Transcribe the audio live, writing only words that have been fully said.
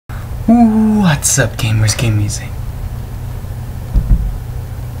What's up, gamers? Game music.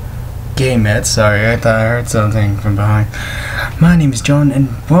 Game Ed, sorry, I thought I heard something from behind. My name is John, and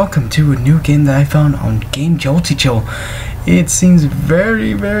welcome to a new game that I found on Game Jolty. It seems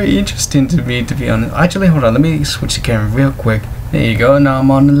very, very interesting to me, to be honest. Actually, hold on, let me switch the camera real quick. There you go, now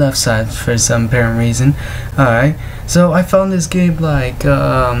I'm on the left side for some apparent reason. Alright, so I found this game like,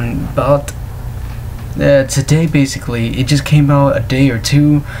 about today basically. It just came out a day or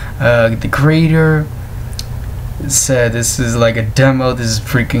two. The creator said this is like a demo, this is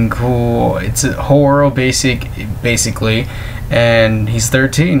freaking cool, it's a horror basically, and he's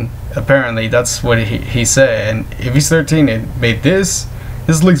 13 apparently. That's what he said, and if he's 13 and made this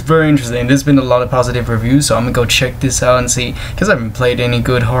looks very interesting. There's been a lot of positive reviews, so I'm gonna go check this out and see, because I haven't played any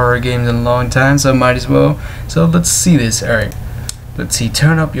good horror games in a long time, so I might as well. So let's see this. Alright, let's see.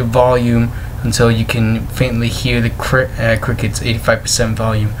 Turn up your volume until you can faintly hear the crickets. 85%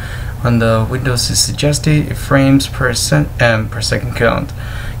 volume. On the Windows is suggested frames per second count.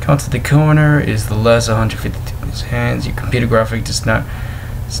 Count to the corner is the less 152 hands. Your computer graphic does not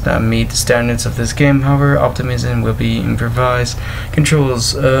meet the standards of this game. However, optimism will be improvised.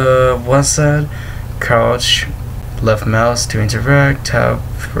 Controls what's that? Crouch, left mouse to interact, tab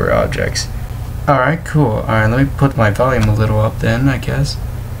for objects. Alright, cool. Alright, let me put my volume a little up then, I guess.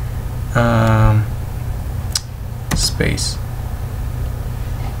 Space.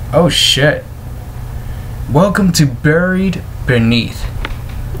 Oh shit. Welcome to Buried Beneath.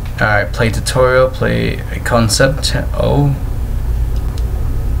 Alright, play tutorial, play a concept. Oh.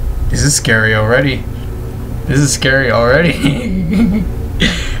 This is scary already.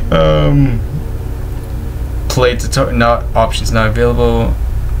 Play tutorial, not options not available.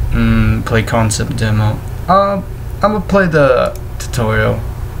 Play concept demo. I'm gonna play the tutorial.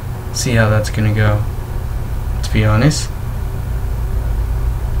 See how that's gonna go, to be honest.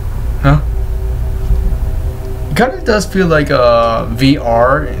 Huh? It kind of does feel like a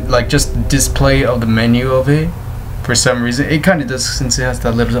VR, like just display of the menu of it. For some reason, it kind of does, since it has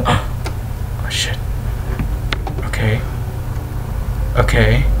that little. Oh shit. Okay.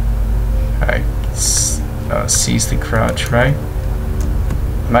 Okay. Alright. Seize the crouch, right?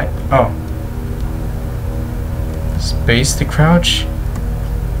 Oh. Space the crouch?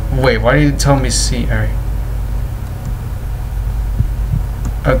 Wait, why did it tell me see? Alright.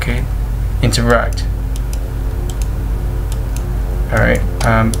 Okay. Interact. Alright.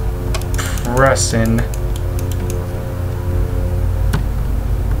 I'm pressing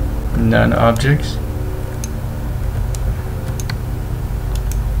none objects.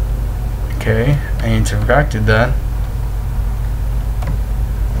 Okay, I interacted that.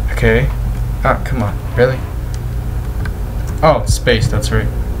 Okay. Ah, come on, really? Oh, space, that's right.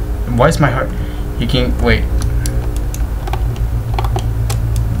 Why is my heart? You can wait.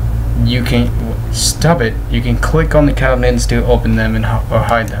 You can stop it. You can click on the cabinets to open them and or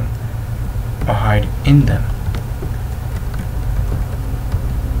hide them, or hide in them.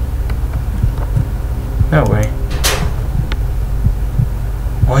 No way.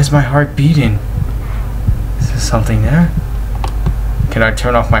 Why is my heart beating? Is there something there? Can I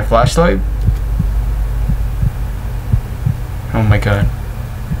turn off my flashlight? Oh my god.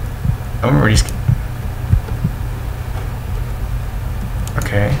 I'm already scared.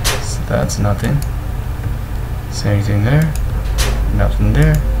 Okay, so that's nothing. Is there anything there? Nothing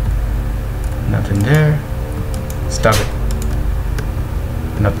there. Nothing there. Stop it.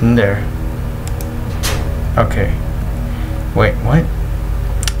 Nothing there. Okay. Wait, what?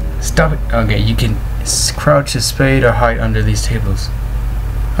 Stop it. Okay, you can crouch to spade or hide under these tables.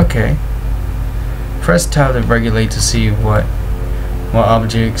 Okay. Press tab to regulate to see what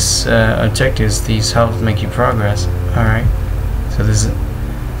objectives these help make you progress. Alright. So this is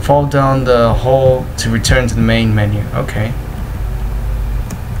fall down the hole to return to the main menu. Okay.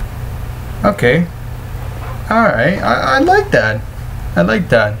 Okay. Alright, I like that. I like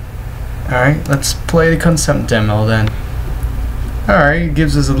that. Alright, let's play the concept demo then. Alright, it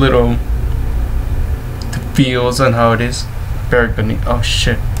gives us a little feels on how it is. Buried beneath. Oh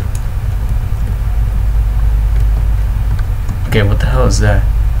shit. Okay, what the hell is that?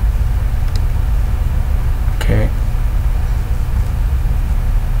 Okay.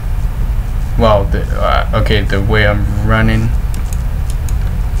 Wow, okay, the way I'm running.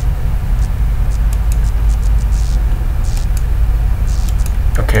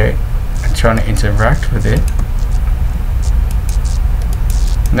 Okay, I'm trying to interact with it.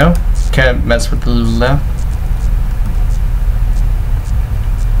 No, can't mess with the left.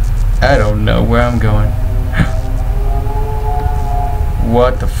 I don't know where I'm going.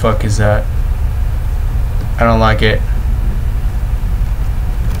 What the fuck is that? I don't like it.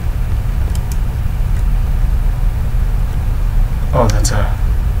 So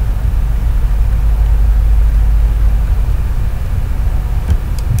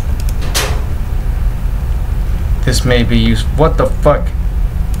this may be used. What the fuck?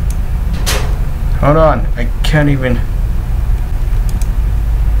 Hold on, I can't even.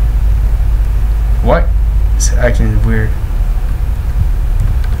 What? It's acting weird.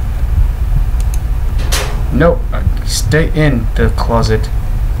 No, stay in the closet.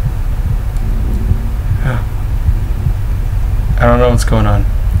 I don't know what's going on.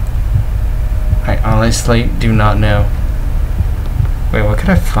 I honestly do not know. Wait, what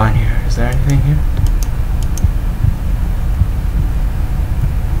could I find here? Is there anything here?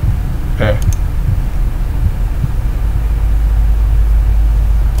 Okay.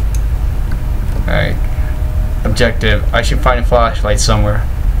 Alright. Objective. I should find a flashlight somewhere.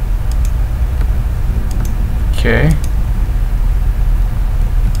 Okay.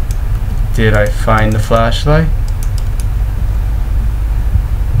 Did I find the flashlight?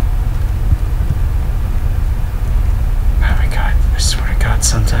 Oh my god, I swear to god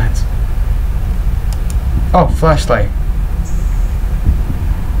sometimes. Oh, flashlight.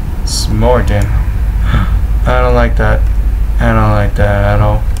 It's more dim. I don't like that. I don't like that at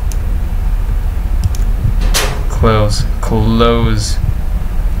all. Close. Close.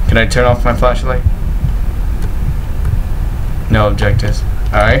 Can I turn off my flashlight? No objectives.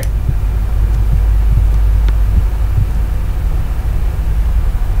 Alright.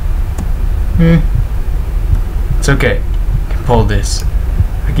 It's okay. I can pull this.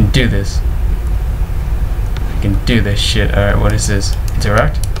 I can do this. I can do this shit. Alright, what is this?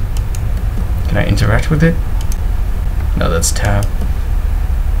 Interact? Can I interact with it? No, that's tab.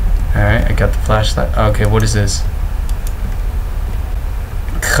 Alright, I got the flashlight. Okay, what is this?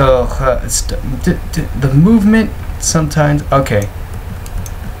 It's the movement sometimes. Okay.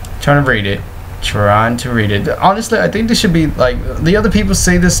 Trying to read it. Trying to read it. Honestly, I think this should be like the other people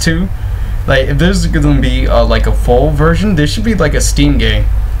say this too. Like if there's gonna be like a full version, there should be like a Steam game.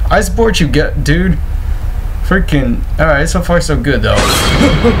 I support you, get dude. Freaking alright, so far so good though.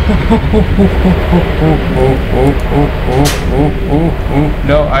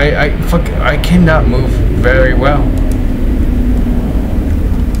 No, I cannot move very well.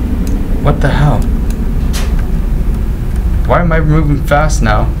 What the hell? Why am I moving fast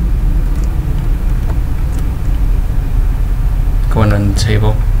now? Going on the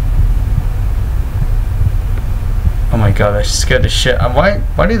table. Oh my god, I scared the shit. Why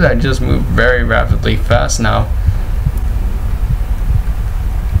did I just move very rapidly fast now?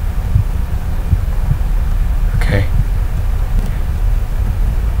 Okay.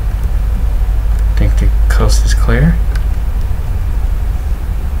 I think the coast is clear.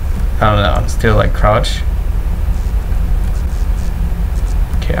 I don't know, I'm still like crouch.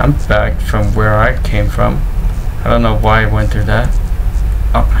 Okay, I'm back from where I came from. I don't know why I went through that.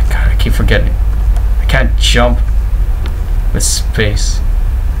 Oh my god, I keep forgetting. I can't jump with space.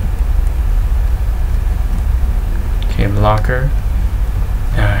 Okay, blocker.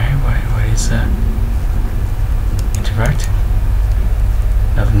 Alright, what is that? Interact.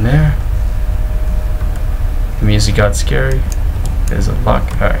 Nothing there. The music got scary. There's a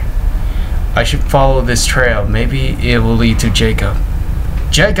lock. Alright. I should follow this trail. Maybe it will lead to Jacob.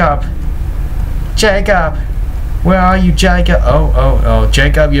 Jacob! Jacob! Where are you, Jacob? Oh,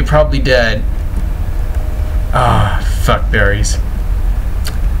 Jacob, you're probably dead. Ah, fuck berries.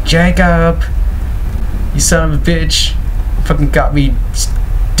 Jacob! You son of a bitch. Fucking got me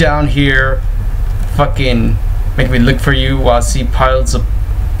down here. Fucking make me look for you while I see piles of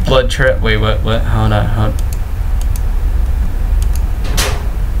blood trail. Wait, what? Hold on.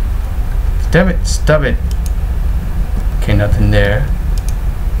 Damn it, stop it. Okay, nothing there.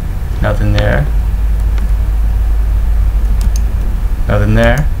 Nothing there. Nothing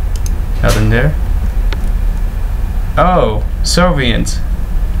there. Nothing there. Oh, Soviets.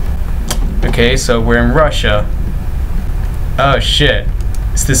 Okay, so we're in Russia. Oh shit.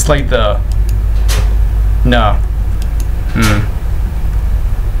 Is this like the... No.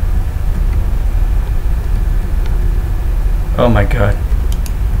 Oh my god.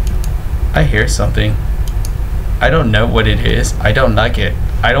 I hear something. I don't know what it is. I don't like it.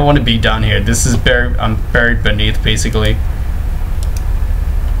 I don't want to be down here. This is buried. I'm buried beneath, basically.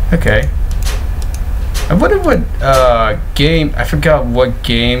 Okay. I wonder what game. I forgot what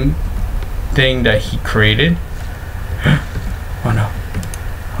game thing that he created. Oh no.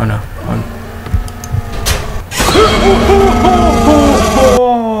 Oh no. Oh no.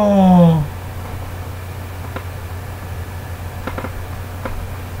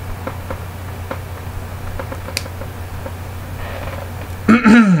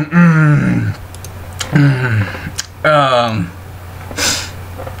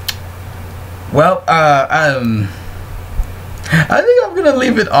 Well, I think I'm gonna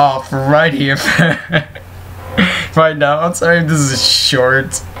leave it off right here right now. I'm sorry if this is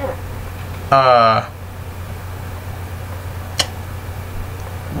short. Well,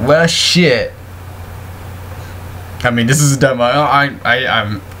 shit. I mean, this is dumb. I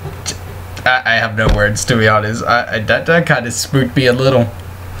have no words, to be honest. That kind of spooked me a little.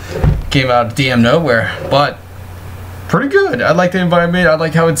 Came out of damn nowhere, but pretty good. I like the environment. I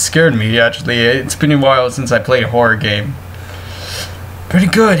like how it scared me. Actually, it's been a while since I played a horror game. Pretty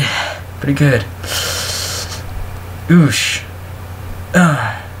good. Pretty good. Oosh.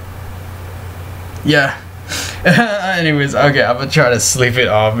 Yeah. Anyways, okay, I'm gonna try to sleep it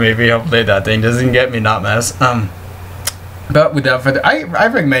off. Maybe hopefully that thing doesn't get me nightmares. But without further, I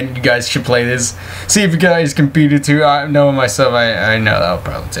recommend you guys should play this. See if you guys can beat it too. I know myself. I know that'll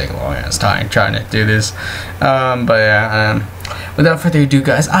probably take a long ass time trying to do this. But yeah. Without further ado,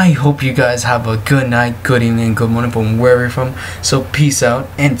 guys, I hope you guys have a good night, good evening, good morning from wherever you're from. So peace out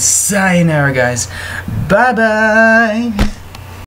and sayonara, guys. Bye bye.